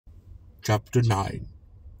Chapter 9.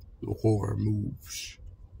 The Horror Moves.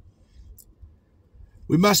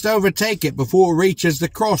 "We must overtake it before it reaches the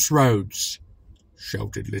crossroads,"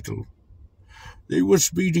 shouted Little. They were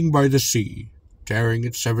speeding by the sea, tearing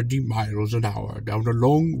at 70 miles an hour down a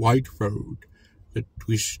long white road that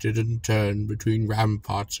twisted and turned between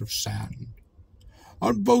ramparts of sand.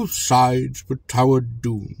 On both sides were towered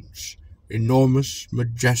dunes, enormous,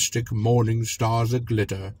 majestic morning stars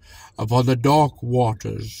aglitter upon the dark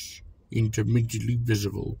waters intermittently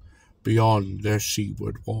visible beyond their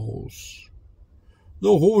seaward walls.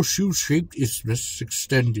 The horseshoe-shaped isthmus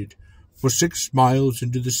extended for 6 miles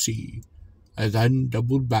into the sea, and then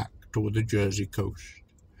doubled back toward the Jersey coast.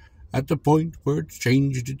 At the point where it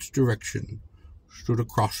changed its direction stood a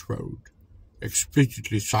crossroad,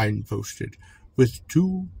 explicitly signposted with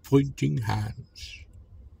 2 pointing hands.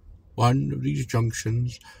 One of these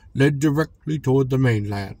junctions led directly toward the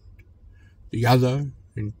mainland, the other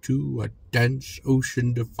into a dense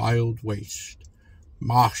ocean-defiled waste,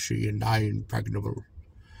 marshy and nigh impregnable,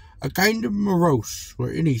 a kind of morose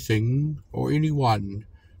where anything or anyone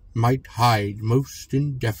might hide most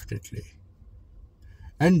indefinitely.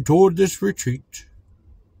 And toward this retreat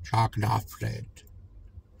Chagna fled.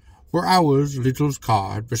 For hours Little's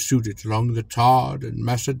car had pursued it along the tarred and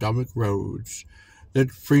macadamic roads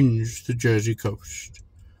that fringed the Jersey coast,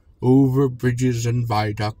 over bridges and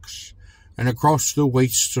viaducts, and across the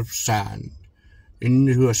wastes of sand,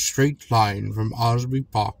 into a straight line from Osby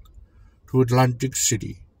Park to Atlantic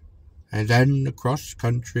City, and then across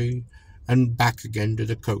country and back again to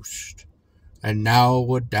the coast, and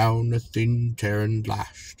now down a thin tarrant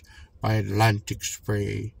lashed by Atlantic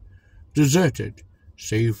spray, deserted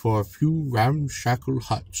save for a few ramshackle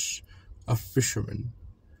huts of fishermen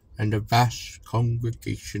and a vast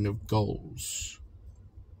congregation of gulls.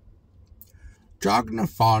 Chagna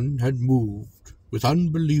Fan had moved with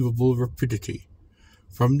unbelievable rapidity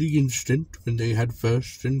from the instant when they had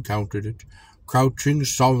first encountered it, crouching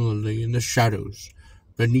sullenly in the shadows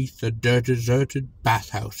beneath a deserted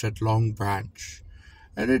bathhouse at Long Branch,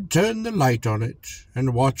 and had turned the light on it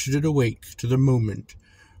and watched it awake to the moment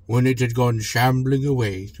when it had gone shambling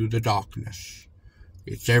away through the darkness.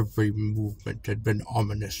 Its every movement had been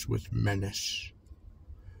ominous with menace.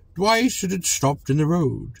 Twice it had stopped in the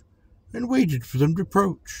road and waited for them to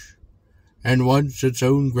approach, and once its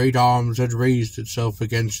own great arms had raised itself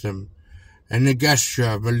against them in a gesture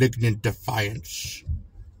of malignant defiance.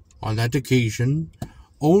 On that occasion,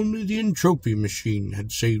 only the entropy machine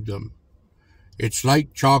had saved them. Its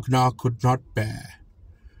light Chagna could not bear,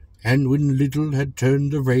 and when Little had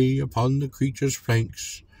turned the ray upon the creature's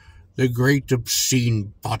flanks, the great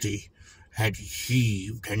obscene body had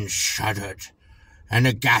heaved and shuddered, and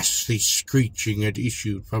a ghastly screeching had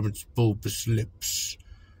issued from its bulbous lips.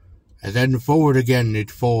 And then forward again it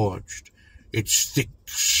forged, its thick,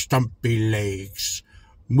 stumpy legs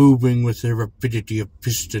moving with the rapidity of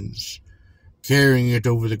pistons, carrying it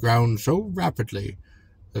over the ground so rapidly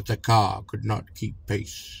that the car could not keep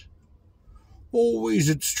pace. Always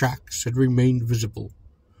its tracks had remained visible,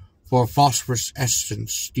 for phosphorus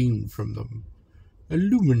essence steamed from them,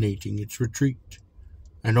 illuminating its retreat,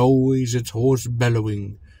 and always its hoarse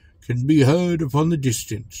bellowing could be heard upon the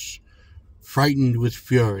distance, frightened with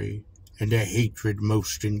fury and a hatred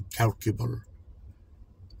most incalculable.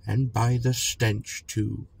 And by the stench,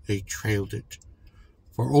 too, they trailed it,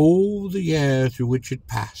 for all the air through which it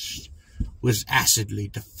passed was acidly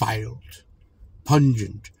defiled,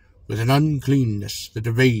 pungent with an uncleanness that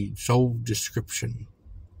evades all description.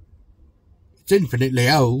 "It's infinitely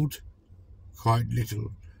old," cried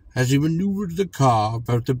Little, as he manoeuvred the car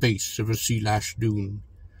about the base of a sea-lashed dune.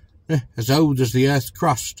 "As old as the earth's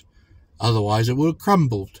crust, otherwise it would have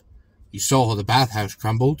crumbled. You saw how the bathhouse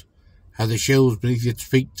crumbled, how the shells beneath its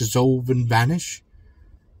feet dissolve and vanish.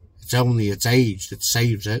 It's only its age that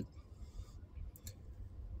saves it."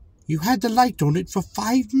 "You had the light on it for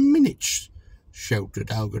 5 minutes,"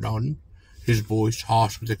 shouted Algernon, his voice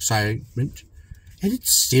harsh with excitement, "and it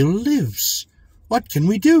still lives. What can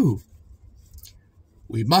we do?"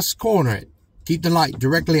 "We must corner it. Keep the light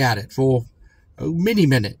directly at it for many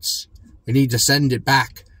minutes. We need to send it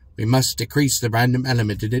back. We must decrease the random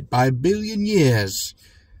element in it by 1 billion years.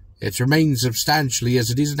 It remains substantially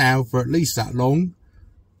as it is now for at least that long,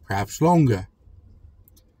 perhaps longer."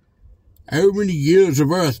 "How many years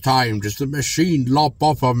of Earth time does the machine lop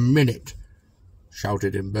off a minute?"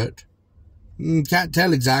 shouted Imbert. "Can't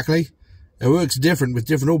tell exactly. It works different with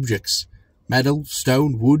different objects. Metal,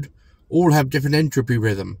 stone, wood, all have different entropy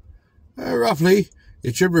rhythm. Roughly,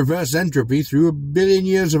 it should reverse entropy through 1 billion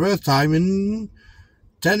years of Earth time in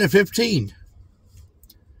 10 or 15.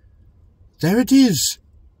 "There it is,"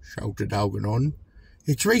 shouted Algernon.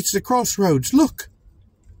 "It's reached the crossroads, look!"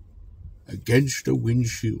 Against a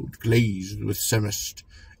windshield glazed with semest,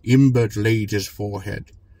 Imbert laid his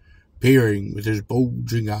forehead, peering with his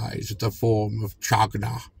bulging eyes at the form of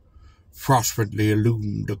Chagna, frostbitly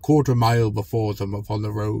illumined a quarter-mile before them upon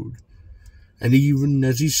the road, and even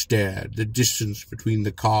as he stared, the distance between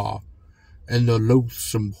the car and the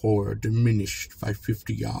loathsome horror diminished by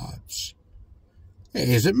 50 yards.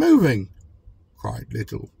 "Is it moving?" cried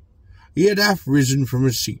Little. He had half risen from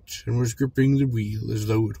his seat and was gripping the wheel as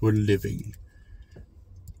though it were living.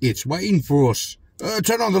 "It's waiting for us.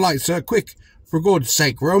 Turn on the light, sir, quick! For God's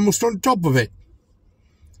sake, we're almost on top of it!"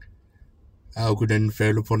 Algernon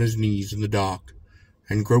fell upon his knees in the dark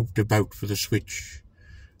and groped about for the switch.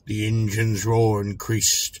 The engine's roar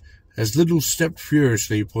increased as Little stepped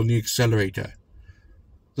furiously upon the accelerator.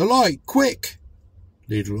 "The light, quick!"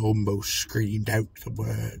 Little almost screamed out the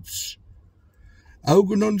words.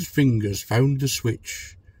 Algernon's fingers found the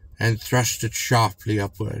switch and thrust it sharply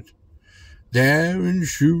upward. There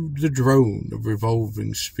ensued the drone of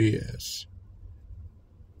revolving spheres.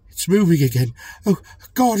 "It's moving again! Oh,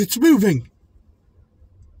 God, it's moving!"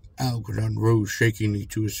 Algernon rose shakingly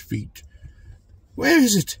to his feet. "Where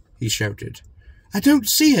is it?" he shouted. "I don't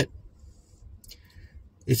see it."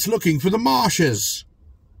 "It's looking for the marshes,"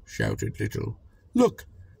 shouted Little. "Look,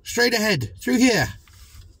 straight ahead, through here."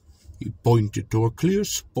 He pointed to a clear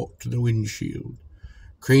spot in the windshield.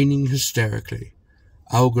 Craning hysterically,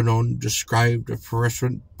 Algernon described a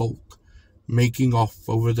phosphorescent bulk making off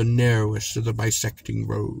over the narrowest of the bisecting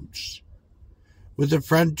roads. With a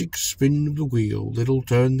frantic spin of the wheel, Little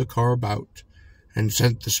turned the car about and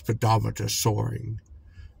sent the speedometer soaring.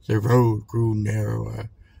 The road grew narrower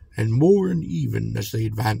and more uneven as they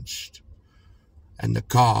advanced, and the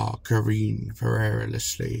car careened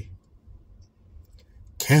perilously.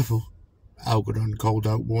 "Careful," Algernon called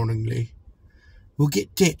out warningly. "We'll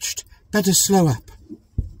get ditched. Better slow up."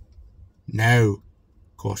 "No,"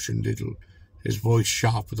 cautioned Little, his voice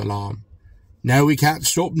sharp with alarm. "No, we can't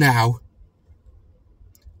stop now."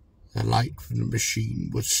 The light from the machine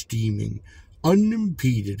was steaming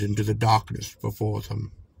unimpeded into the darkness before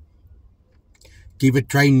them. "Keep it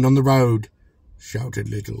trained on the road," shouted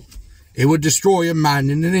Little. "It would destroy a man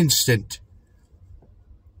in an instant."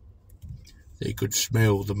 They could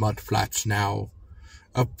smell the mud flats now,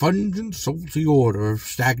 a pungent salty odour of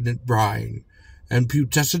stagnant brine and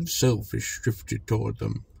putrescent shellfish drifted toward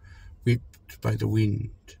them, whipped by the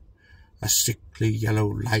wind. A sickly yellow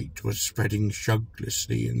light was spreading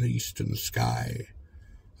shuglessly in the eastern sky.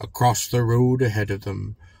 Across the road ahead of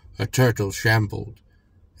them, a turtle shambled,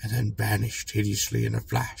 and then vanished hideously in a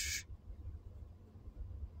flash.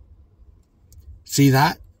 "See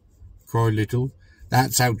that?" cried Little.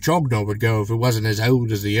 "That's how Chogna would go if it wasn't as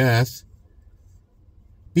old as the earth."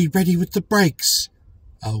 "Be ready with the brakes,"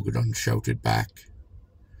 Algernon shouted back.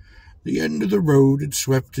 The end of the road had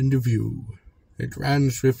swept into view. It ran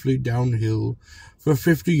swiftly downhill for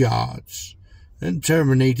 50 yards and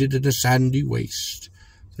terminated in a sandy waste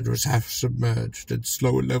that was half submerged at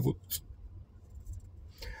slower levels.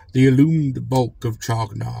 The illumined bulk of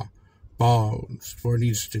Chogna bounced for an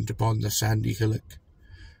instant upon the sandy hillock.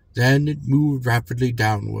 Then it moved rapidly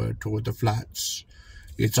downward toward the flats,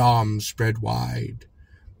 its arms spread wide,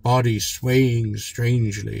 body swaying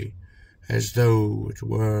strangely, as though it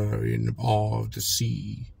were in awe of the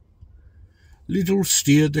sea. Little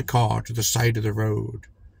steered the car to the side of the road,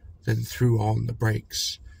 then threw on the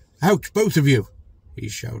brakes. "Out, both of you!" he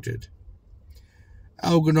shouted.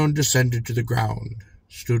 Algernon descended to the ground,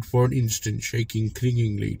 stood for an instant shaking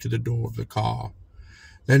clingingly to the door of the car.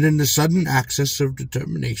 Then, in a sudden access of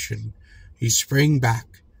determination, he sprang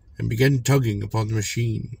back and began tugging upon the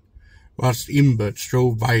machine, whilst Imbert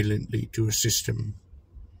strove violently to assist him.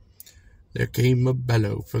 There came a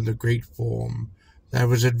bellow from the great form that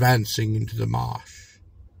was advancing into the marsh.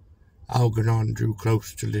 Algernon drew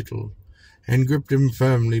close to Little and gripped him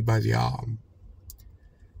firmly by the arm.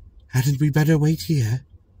 "Hadn't we better wait here?"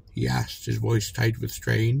 he asked, his voice tight with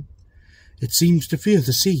strain. "It seems to fear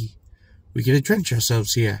the sea. We can entrench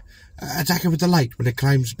ourselves here, attack it with the light when it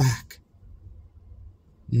climbs back."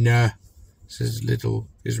 "No," says Little,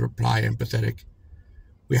 his reply empathetic.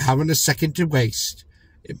 "We haven't a second to waste.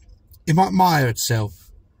 It might mire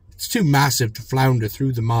itself. It's too massive to flounder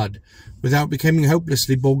through the mud without becoming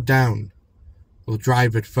hopelessly bogged down. We'll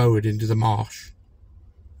drive it forward into the marsh."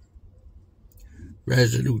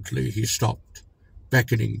 Resolutely he stopped,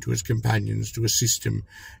 beckoning to his companions to assist him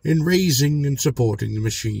in raising and supporting the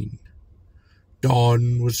machine.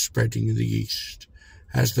 Dawn was spreading in the east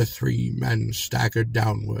as the 3 men staggered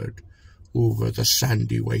downward over the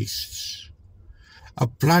sandy wastes. a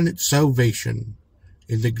planet's salvation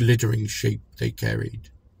in the glittering shape they carried.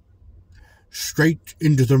 Straight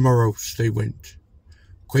into the morose they went,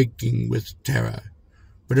 quaking with terror,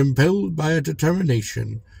 but impelled by a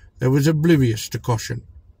determination that was oblivious to caution.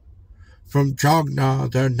 From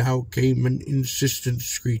Chognar there now came an insistent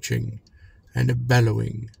screeching and a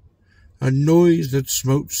bellowing, a noise that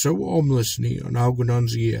smote so ominously on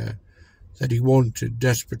Algernon's ear that he wanted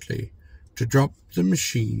desperately to drop the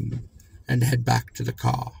machine and head back to the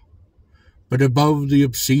car. But above the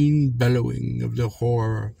obscene bellowing of the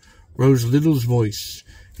horror rose Little's voice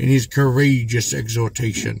in his courageous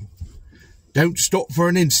exhortation. "Don't stop for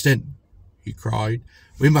an instant," he cried.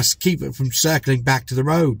 "We must keep it from circling back to the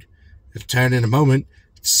road. It'll turn in a moment.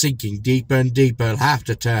 It's sinking deeper and deeper. It'll have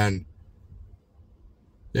to turn."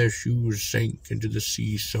 Their shoes sank into the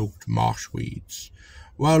sea-soaked marsh weeds,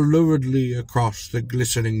 while luridly across the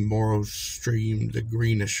glistening morose streamed the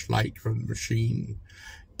greenish light from the machine,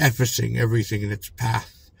 effacing everything in its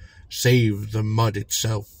path, save the mud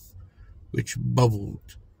itself, which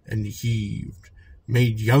bubbled and heaved,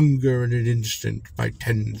 made younger in an instant by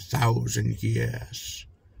 10,000 years.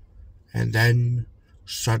 And then,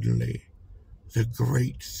 suddenly, the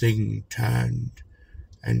great thing turned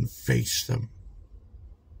and faced them.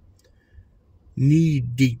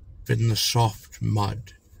 Knee-deep in the soft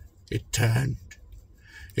mud, it turned,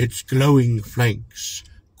 its glowing flanks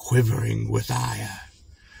quivering with ire,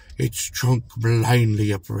 its trunk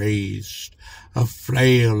blindly upraised, a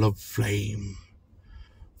flail of flame.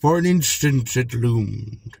 For an instant it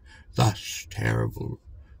loomed, thus terrible,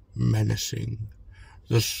 menacing,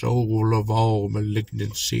 the soul of all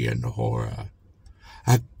malignancy and horror,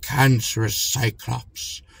 a cancerous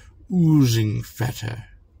cyclops, oozing fetor.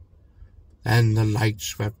 Then the light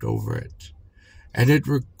swept over it, and it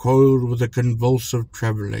recoiled with a convulsive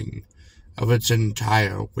trembling of its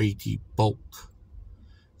entire weighty bulk.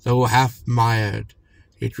 Though half mired,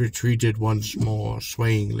 it retreated once more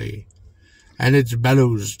swayingly, and its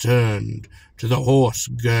bellows turned to the hoarse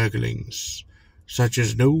gurglings, such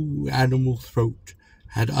as no animal throat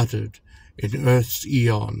had uttered in Earth's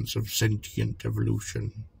eons of sentient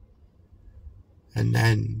evolution. And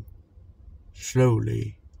then,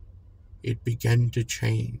 slowly, it began to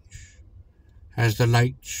change, as the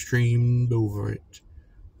light streamed over it,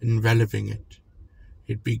 enveloping it.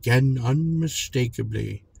 It began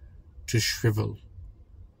unmistakably to shrivel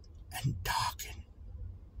and darken.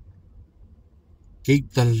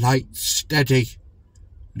 "Keep the light steady,"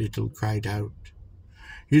 Little cried out,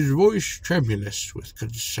 his voice tremulous with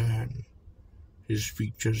concern, his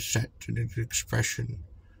features set in an expression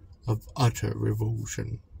of utter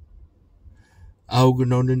revulsion.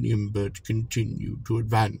 Algernon and Imbert continued to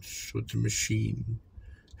advance with the machine,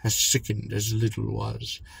 as sickened as Little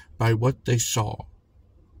was by what they saw,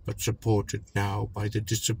 but supported now by the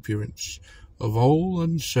disappearance of all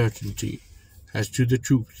uncertainty as to the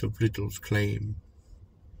truth of Little's claim.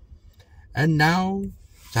 And now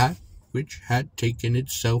that which had taken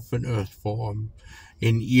itself an earth form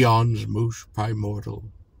in eons most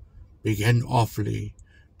primordial began awfully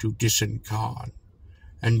to disincarn,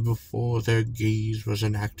 and before their gaze was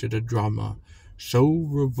enacted a drama so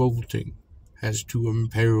revolting as to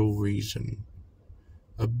imperil reason.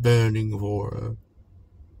 A burning horror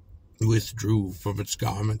withdrew from its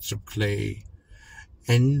garments of clay,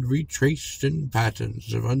 and retraced in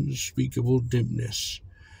patterns of unspeakable dimness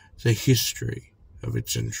the history of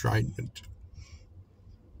its enshrinement.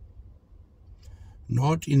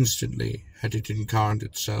 Not instantly had it incarned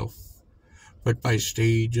itself, but by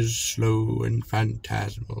stages slow and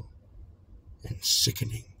phantasmal and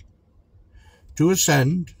sickening. To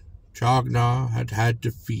ascend, Chognar had had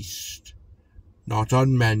to feast, not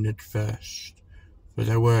on men at first, for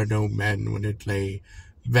there were no men when it lay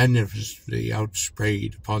venomously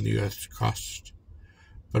outspread upon the earth's crust,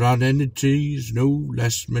 but on entities no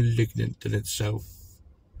less malignant than itself,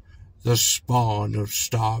 the spawn of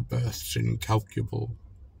star-births incalculable.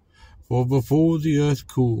 For before the earth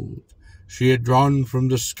cooled, she had drawn from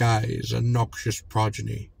the skies a noxious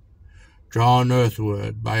progeny. Drawn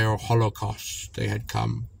earthward by her holocaust they had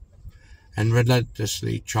come, and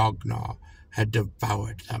relentlessly Chognar had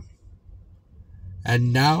devoured them.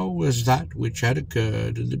 And now, as that which had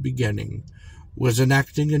occurred in the beginning was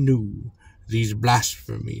enacting anew, these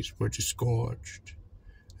blasphemies were disgorged,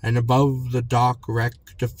 and above the dark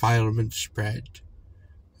wreck defilement spread,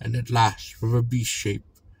 and at last from a beast shape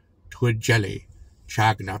to a jelly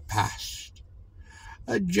Chognar passed,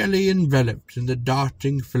 a jelly enveloped in the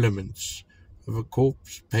darting filaments of a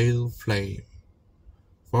corpse-pale flame.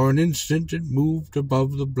 For an instant it moved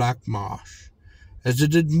above the black marsh, as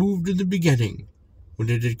it had moved in the beginning, when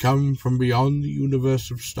it had come from beyond the universe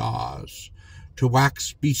of stars to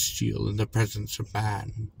wax bestial in the presence of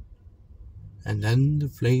man. And then the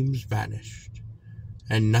flames vanished,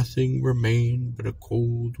 and nothing remained but a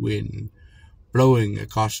cold wind blowing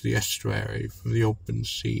across the estuary from the open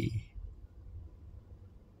sea.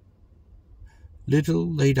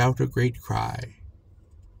 Little let out a great cry.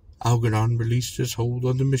 Algernon released his hold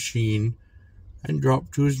on the machine and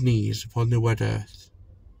dropped to his knees upon the wet earth.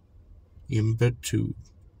 Imber, too,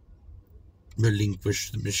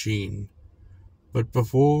 relinquished the machine, but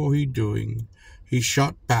before doing, he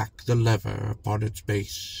shot back the lever upon its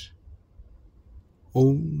base.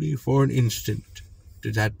 Only for an instant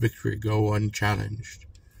did that victory go unchallenged,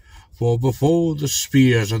 for before the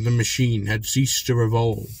spears on the machine had ceased to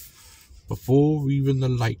revolve, before even the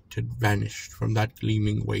light had vanished from that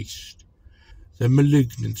gleaming waste, the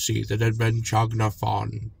malignancy that had been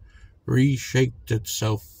Chagnar-Fawn reshaped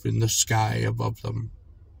itself in the sky above them.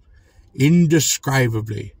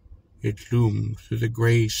 Indescribably it loomed through the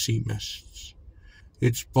grey sea mists,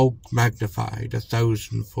 its bulk magnified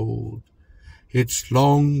 1,000-fold, its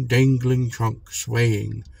long dangling trunk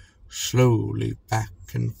swaying slowly back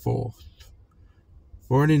and forth.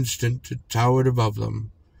 For an instant it towered above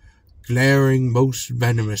them, glaring most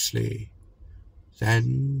venomously.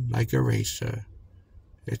 Then, like a racer,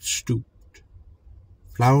 it stooped,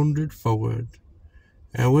 floundered forward,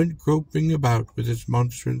 and went groping about with its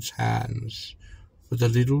monstrous hands for the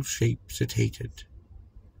little shapes it hated.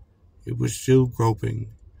 It was still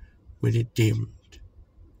groping when it dimmed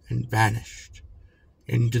and vanished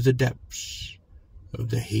into the depths of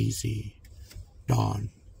the hazy,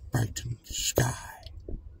 dawn-brightened sky.